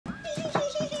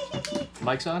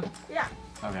Mic's on? Yeah.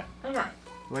 Okay. Okay.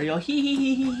 Where you go hee hee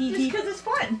hee hee hee hee? Just because it's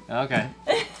fun. Okay.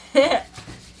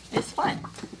 It's fun.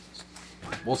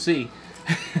 We'll see.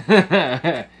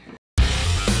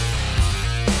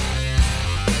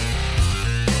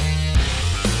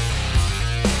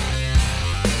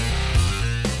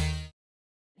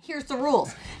 Here's the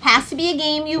rules. Has to be a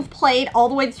game you've played all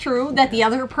the way through that the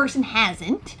other person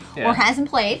hasn't or hasn't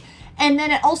played. And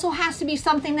then it also has to be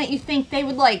something that you think they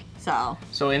would like. So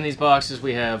in these boxes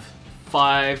we have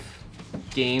 5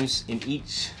 games in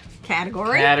each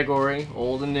category,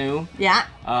 old and new. Yeah.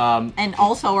 And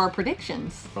also our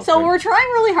predictions. Okay. So we're trying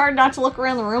really hard not to look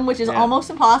around the room, which is almost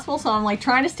impossible. So I'm like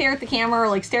trying to stare at the camera or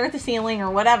like stare at the ceiling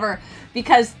or whatever,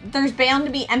 because there's bound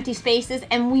to be empty spaces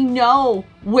and we know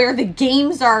where the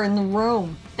games are in the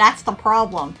room. That's the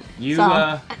problem. You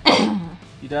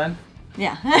you done?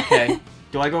 Yeah. Okay.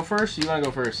 Do I go first? Or you want to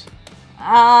go first?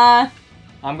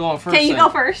 I'm going first. Okay, you go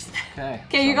first. Okay.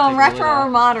 Okay, you're going retro or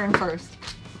modern first?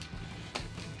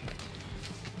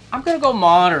 I'm gonna go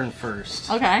modern first.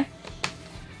 Okay.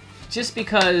 Just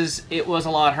because it was a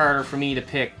lot harder for me to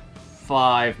pick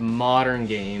 5 modern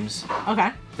games.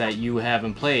 Okay. That you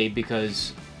haven't played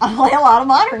because I play a lot of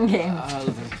modern games.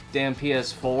 The damn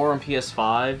PS4 and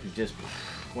PS5 you just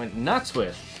went nuts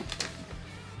with.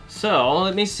 So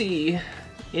let me see.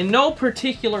 In no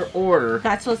particular order.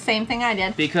 That's the same thing I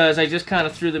did. Because I just kind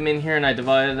of threw them in here and I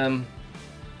divided them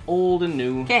old and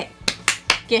new. Okay.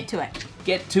 Get to it.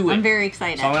 Get to it. I'm very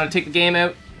excited. So I'm going to take the game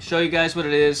out, show you guys what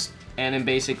it is, and then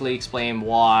basically explain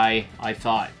why I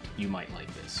thought you might like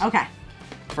this. Okay.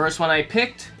 First one I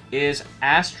picked is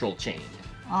Astral Chain.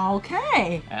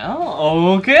 Okay.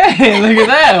 Oh, okay. Look at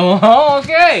that.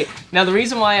 Okay. Now the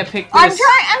reason why I picked this... I'm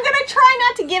gonna try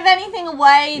not to give anything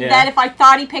away that if I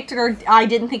thought he picked it or I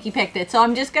didn't think he picked it. So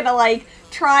I'm just gonna like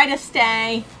try to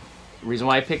stay. The reason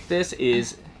why I picked this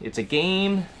is it's a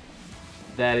game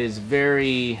that is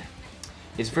very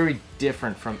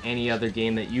different from any other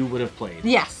game that you would have played.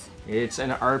 Yes. It's an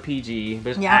RPG,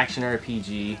 but it's action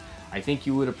RPG. I think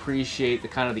you would appreciate the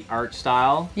kind of the art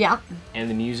style. Yeah. And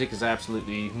the music is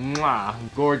absolutely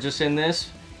gorgeous in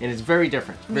this, and it's very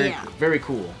different. Very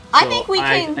cool. I think we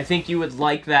can. I think you would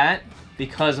like that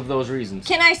because of those reasons.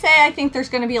 Can I say I think there's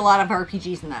going to be a lot of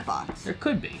RPGs in that box? There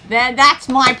could be. That's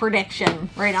my prediction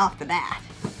right off the bat.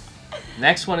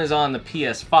 Next one is on the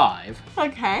PS5.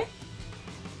 Okay.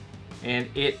 And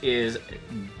it is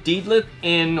Daedalic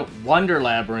in Wonder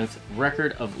Labyrinth,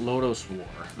 Record of Lodoss War.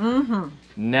 Mm-hmm.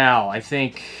 Now, I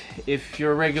think if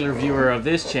you're a regular viewer of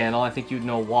this channel, I think you'd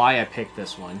know why I picked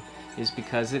this one. Is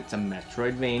because it's a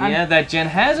Metroidvania that Jen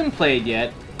hasn't played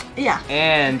yet. Yeah.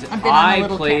 And I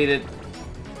played it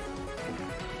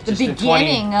the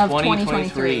beginning of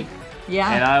 2023.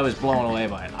 Yeah. And I was blown away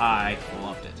by it. I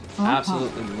loved it.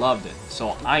 Absolutely loved it.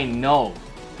 So I know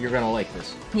you're going to like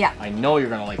this. Yeah. I know you're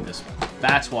going to like this one.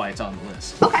 That's why it's on the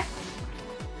list. Okay.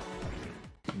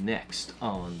 Next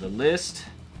on the list,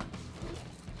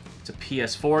 it's a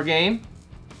PS4 game.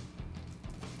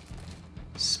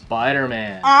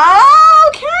 Spider-Man.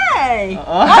 Okay.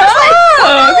 Well,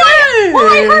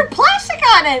 I heard plastic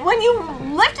on it when you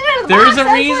lifted it out of the box. There's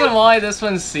a reason why this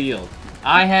one's sealed.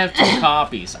 I have 2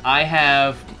 copies. I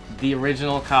have the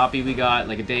original copy we got,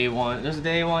 like a day one. There's a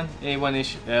day one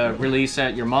release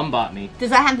that your mom bought me.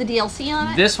 Does that have the DLC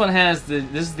on it? This one has this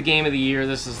is the game of the year.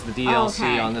 This is the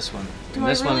DLC on this one. Do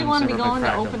I really want to be going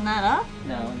to open that up?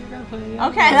 No, you're gonna play it.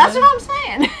 Okay, that's what I'm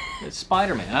saying. It's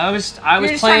Spider-Man. I was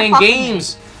playing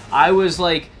games. I was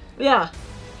like,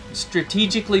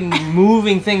 strategically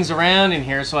moving things around in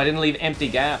here so I didn't leave empty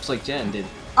gaps like Jen did.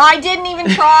 I didn't even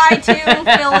try to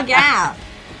fill a gap.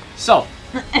 So,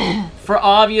 for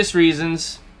obvious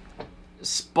reasons, this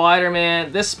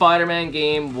Spider-Man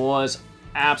game was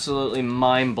absolutely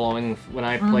mind-blowing when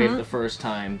I played it the first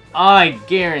time. I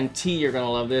guarantee you're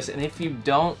gonna love this, and if you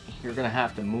don't, you're gonna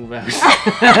have to move out.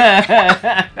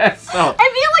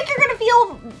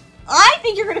 I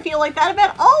think you're gonna feel like that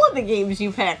about all of the games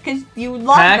you pick, because you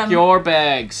love them. Pack your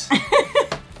bags.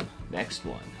 Next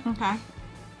one. Okay.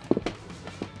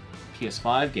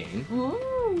 PS5 game.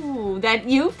 Ooh, that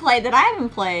you've played that I haven't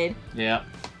played. Yeah.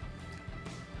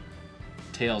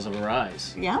 Tales of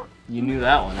Arise. Yeah. You knew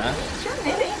that one, huh? Sure,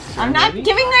 maybe. I'm not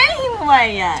giving anything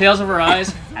away yet. Tales of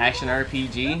Arise, action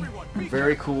RPG.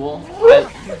 Very cool.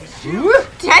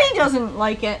 Teddy doesn't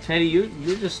like it. Teddy,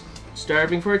 you're just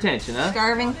starving for attention, huh?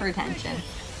 Starving for attention.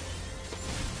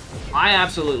 I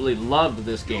absolutely loved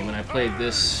this game when I played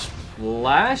this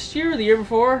last year or the year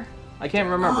before. I can't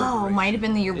remember. Oh, might have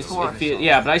been the year before.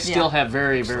 Yeah, but I still have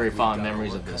very, very fond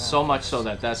memories of this. So much so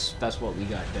that that's what we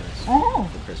got Dennis for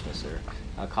Christmas, or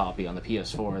a copy on the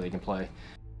PS4 they can play.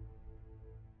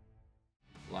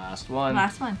 Last one.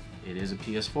 Last one. It is a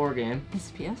PS4 game.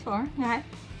 It's PS4. Okay.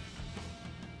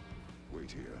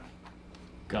 Wait here.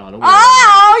 God of War.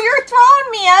 Oh, you're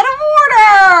throwing me out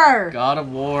of order! God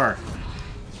of War.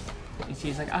 And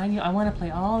she's like, I want to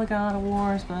play all the God of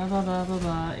Wars, blah, blah, blah, blah,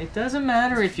 blah. It doesn't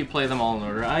matter if you play them all in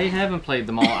order. I haven't played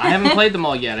them all. I haven't played them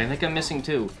all yet. I think I'm missing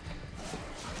 2.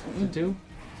 Is it 2?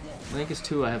 I think it's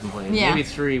 2 I haven't played. Yeah. Maybe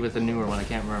 3 with the newer one. I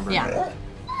can't remember. Yeah.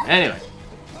 Anyway.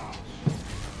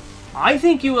 I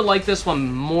think you would like this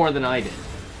one more than I did.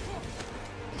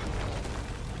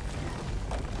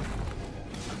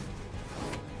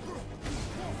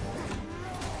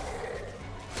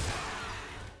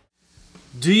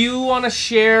 Do you want to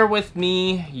share with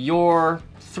me your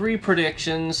 3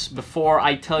 predictions before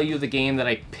I tell you the game that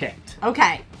I picked?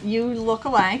 Okay, you look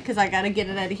away because I gotta get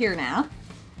it out of here now.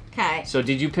 Okay. So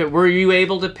did you pick? Were you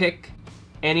able to pick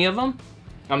any of them?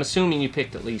 I'm assuming you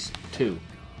picked at least 2.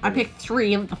 I picked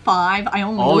 3 of the 5. I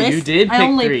only you did pick I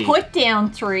only 3. put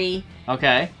down 3.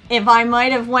 Okay. If I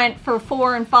might have went for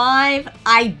 4 and 5,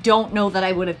 I don't know that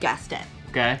I would have guessed it.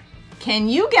 Okay. Can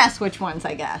you guess which ones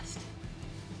I guessed?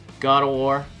 God of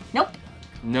War. Nope.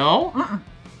 No.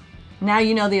 Now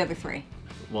you know the other 3.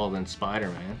 Well then,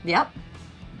 Spider-Man, Yep.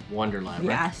 Wonder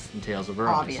Labyrinth, Yes. and Tales of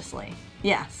Arise. Obviously.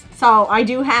 Yes. So I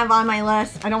do have on my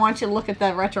list, I don't want you to look at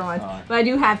the retro ones, Alright. but I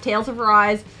do have Tales of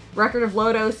Arise, Record of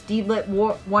Lodos, Deedlit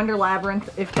Wonder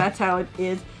Labyrinth, if that's how it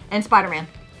is, and Spider-Man.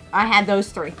 I had those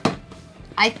 3.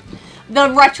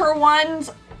 The retro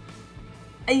ones,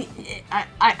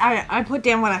 I put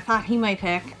down what I thought he might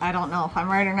pick. I don't know if I'm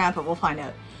right or not, but we'll find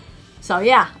out. So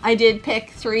yeah, I did pick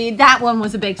 3. That one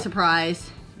was a big surprise.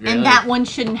 Really? And that one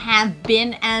shouldn't have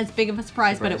been as big of a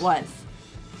surprise, but it was.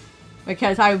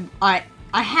 Because I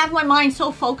have my mind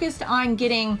so focused on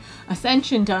getting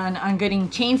Ascension done, on getting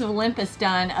Chains of Olympus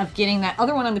done, of getting that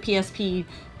other one on the PSP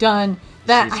done,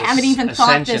 that I haven't even thought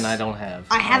Ascension this. I don't have.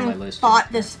 I on my haven't list thought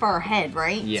yet. this far ahead,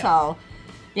 right? Yeah. So,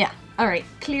 yeah. All right,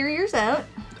 clear yours out.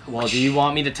 Well, do you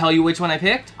want me to tell you which one I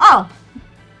picked? Oh,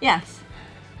 yes.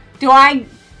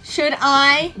 Should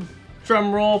I?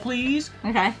 Drum roll, please.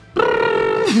 Okay.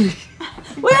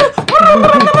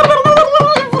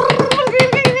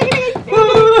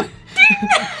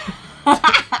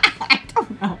 I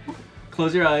don't know.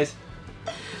 Close your eyes.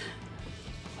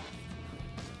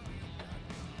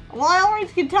 Well, I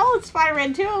always can tell it's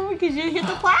Spider-Man 2 because you hit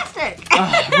the plastic.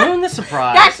 Ruin the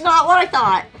surprise. That's not what I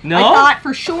thought. No? I thought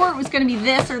for sure it was going to be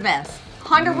this or this.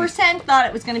 100% thought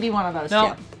it was going to be one of those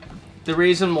No. two. The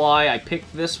reason why I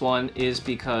picked this one is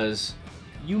because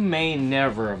you may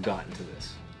never have gotten to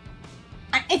this.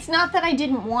 It's not that I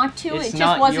didn't want to. It's it just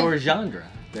not wasn't. your genre.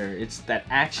 It's that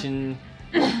action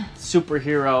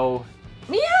superhero.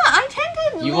 Yeah, I tend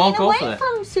to You lean won't go away for that.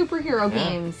 from superhero Yeah.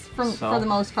 games for So- the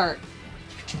most part.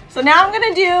 So now I'm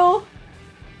gonna do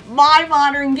my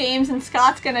modern games, and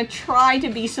Scott's gonna try to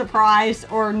be surprised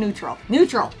or neutral.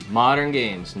 Neutral. Modern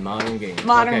games. Modern games.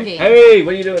 Modern Okay. games. Hey,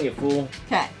 what are you doing, you fool?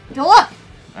 Okay. So look,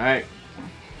 All right.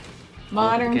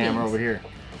 modern Hold the camera games. over here.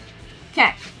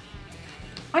 Okay.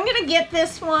 I'm gonna get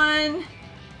this one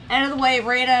out of the way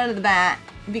right out of the bat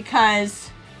because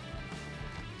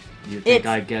You think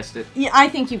It's- I guessed it? yeah, I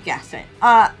think you've guessed it.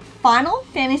 Final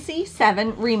Fantasy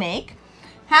VII Remake.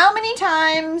 How many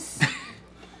times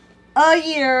a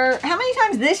year, how many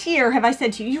times this year have I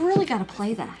said to you, you really gotta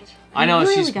play that? I know, You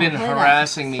really she's gotta been play that."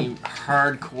 harassing me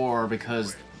hardcore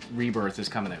because Rebirth is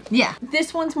coming out. Yeah.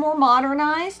 This one's more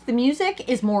modernized. The music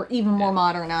is even more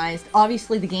modernized.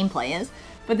 Obviously the gameplay is,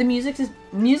 but the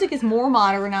music is more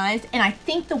modernized, and I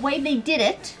think the way they did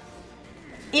it,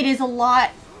 it is a lot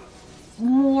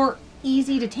more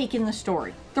easy to take in the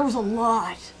story. There was a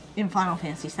lot in Final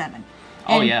Fantasy VII.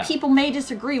 Oh, And yeah. people may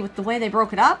disagree with the way they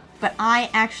broke it up, but I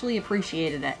actually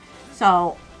appreciated it.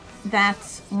 So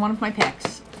that's one of my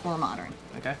picks for modern.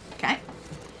 Okay. Okay.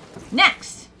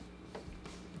 Next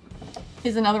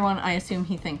is another one I assume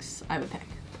he thinks I would pick.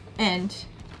 And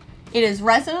it is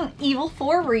Resident Evil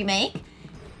 4 Remake.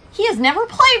 He has never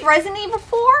played Resident Evil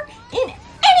 4 in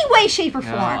any way, shape, or No,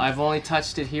 form. I've only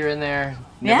touched it here and there.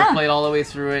 Never Yeah. played all the way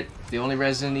through it. The only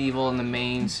Resident Evil in the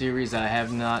main series that I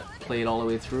have not played all the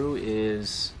way through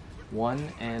is 1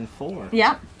 and 4.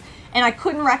 Yep. And I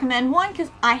couldn't recommend one because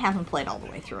I haven't played all the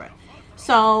way through it.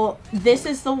 So this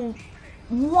is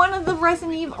one of the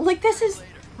Resident Evil. Like, this is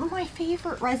my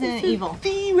favorite Resident Evil.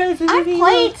 The Resident I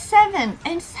played 7,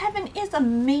 and 7 is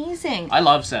amazing. I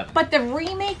love 7. But the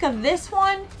remake of this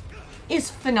one is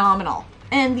phenomenal.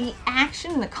 And the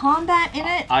action, the combat in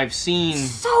it, I've seen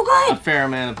so a good. fair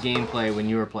amount of gameplay when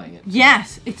you were playing it.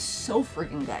 Yes, it's so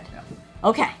freaking good.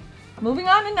 Okay, moving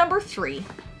on to number 3.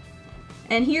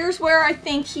 And here's where I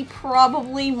think he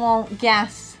probably won't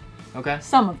guess Okay.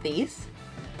 some of these.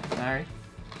 Alright.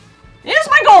 It is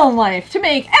my goal in life to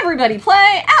make everybody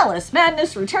play Alice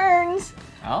Madness Returns.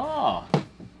 Oh.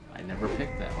 I never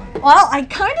picked that one. Well, I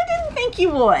kind of didn't think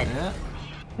you would. Yeah.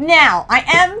 Now, I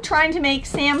am trying to make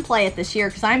Sam play it this year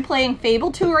because I'm playing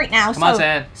Fable 2 right now. Come on,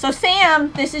 Sam. So,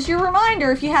 Sam, this is your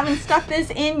reminder. If you haven't stuck this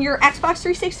in your Xbox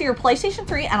 360 or PlayStation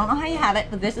 3, I don't know how you have it,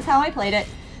 but this is how I played it.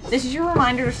 This is your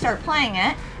reminder to start playing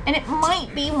it. And it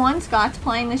might be one Scott's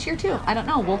playing this year, too. I don't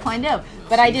know. We'll find out.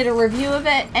 But I did a review of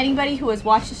it. Anybody who has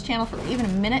watched this channel for even a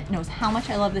minute knows how much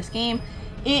I love this game.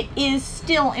 It is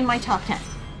still in my top 10.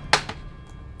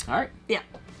 Alright. Yeah.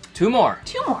 Two more.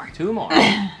 Two more. Two more.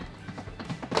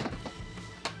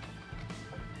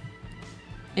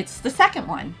 It's the second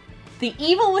one. The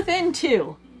Evil Within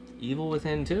 2. Evil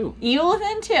Within 2. Evil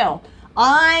Within 2.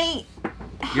 I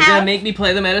have... You're gonna make me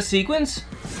play them out of sequence?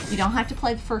 You don't have to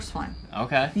play the first one.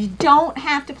 Okay. You don't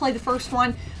have to play the first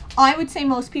one. I would say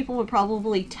most people would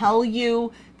probably tell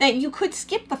you that you could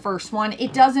skip the first one.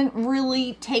 It doesn't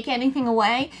really take anything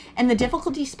away. And the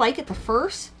difficulty spike at the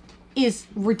first is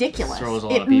ridiculous. Throws a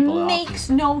lot of people off. It makes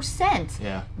no sense.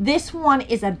 Yeah. This one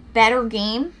is a better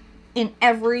game in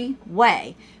every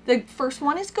way. The first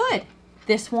one is good.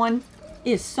 This one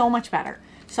is so much better.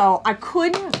 So I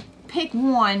couldn't pick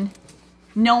one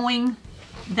knowing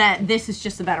that this is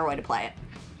just a better way to play it.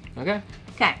 Okay.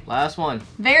 Okay. Last one.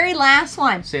 Very last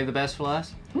one. Save the best for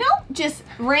last? No, just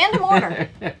random order.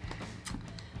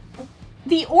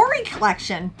 The Ori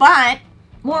collection, but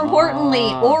more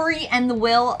importantly, Ori and the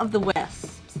Will of the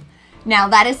Wisps. Now,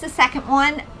 that is the second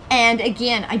one. And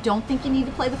again, I don't think you need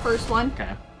to play the first one.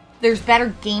 Okay. There's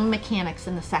better game mechanics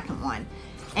in the second one.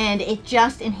 And it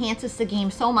just enhances the game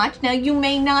so much. Now, you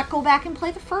may not go back and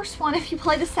play the first one if you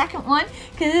play the second one,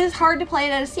 because it is hard to play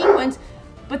it out of sequence.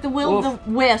 But the Will of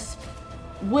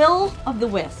the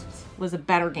Wisps was a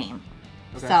better game.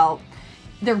 Okay. So,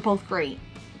 they're both great.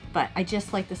 But I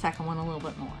just like the second one a little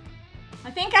bit more. I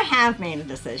think I have made a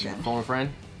decision. Phone a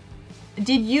friend?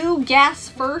 Did you guess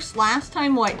first last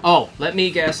time what? Oh, let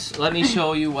me guess. Let me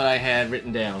show you what I had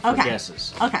written down for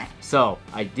guesses. Okay. So,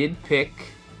 I did pick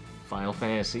Final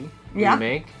Fantasy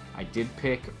Remake. I did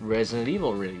pick Resident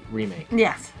Evil Remake.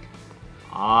 Yes.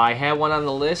 I had one on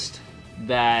the list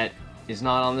that is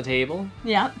not on the table.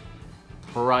 Yep.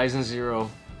 Horizon Zero.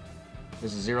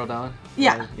 Is it Zero Dawn?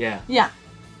 Yeah. Yeah. Yeah.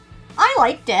 I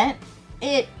liked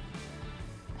it.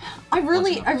 I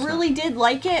really did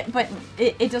like it, but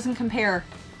it doesn't compare.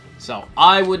 So,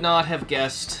 I would not have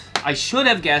guessed... I should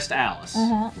have guessed Alice.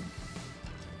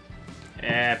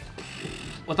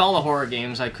 With all the horror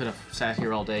games, I could have sat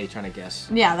here all day trying to guess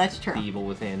Yeah, that's true. The Evil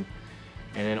Within.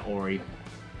 And then Ori.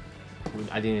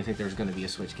 I didn't even think there was going to be a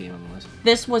Switch game on the list.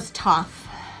 This was tough.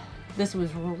 This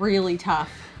was really tough.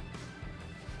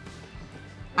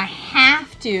 I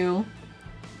have to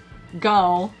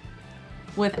go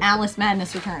with Alice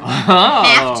Madness Returns. I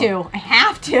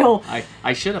have to.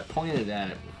 I should have pointed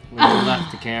at it when you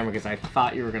left the camera because I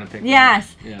thought you were going to pick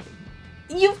Yes. One. Yeah.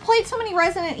 You've played so many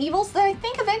Resident Evils that I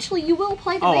think eventually you will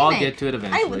play the remake. I'll get to it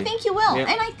eventually. I think you will. Yep.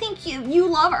 And I think you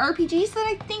love RPGs that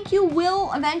I think you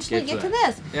will eventually get to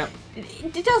this. Yep.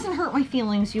 It doesn't hurt my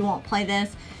feelings you won't play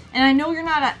this. And I know you're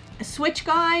not a Switch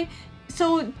guy,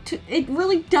 so it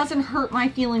really doesn't hurt my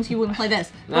feelings you wouldn't play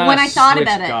this. But when I thought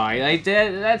about it...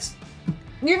 That's...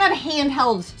 You're not a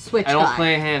handheld Switch guy. I don't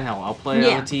play a handheld. I'll play it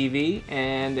Yeah. on the TV,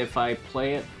 and if I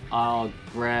play it, I'll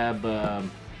grab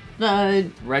the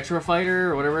Retro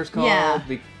Fighter or whatever it's called, Yeah.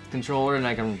 the controller, and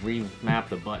I can remap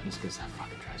the buttons because that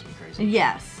fucking drives me crazy.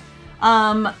 Yes.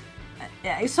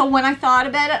 So when I thought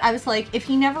about it, I was like, if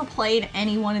he never played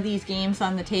any one of these games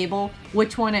on the table,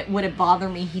 which one would it bother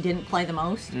me he didn't play the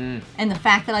most? And the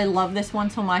fact that I love this one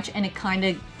so much, and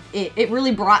it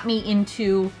really brought me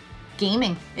into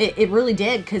gaming. It really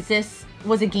did, because this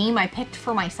was a game I picked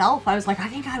for myself. I was like, I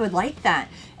think I would like that.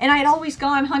 And I had always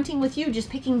gone hunting with you, just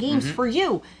picking games for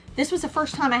you. This was the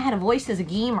first time I had a voice as a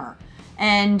gamer.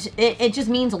 And it just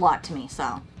means a lot to me,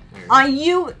 so...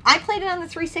 I played it on the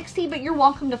 360, but you're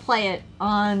welcome to play it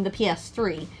on the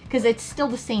PS3 because it's still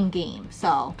the same game.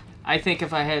 So I think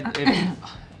if I had,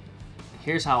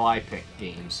 here's how I pick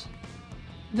games: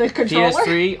 the controller,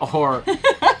 PS3 or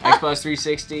Xbox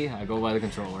 360. I go by the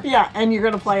controller. Yeah, and you're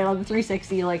gonna play it on the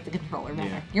 360. You like the controller better.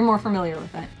 Yeah. You're more familiar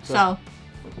with it. So,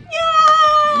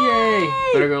 yay!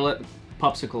 Better go let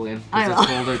Popsicle in. I It's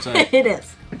cold outside. It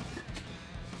is.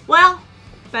 Well,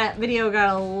 that video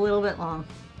got a little bit long.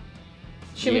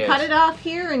 Should we cut it off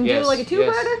here and do like a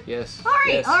two-parter? Yes. All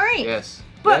right, yes, all right. Yes.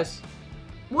 But yes.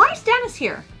 why is Dennis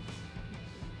here?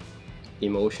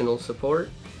 Emotional support.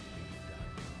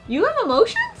 You have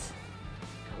emotions?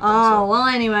 Oh, well,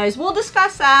 anyways, we'll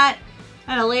discuss that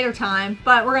at a later time.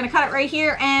 But we're going to cut it right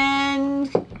here and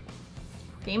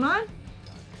game on.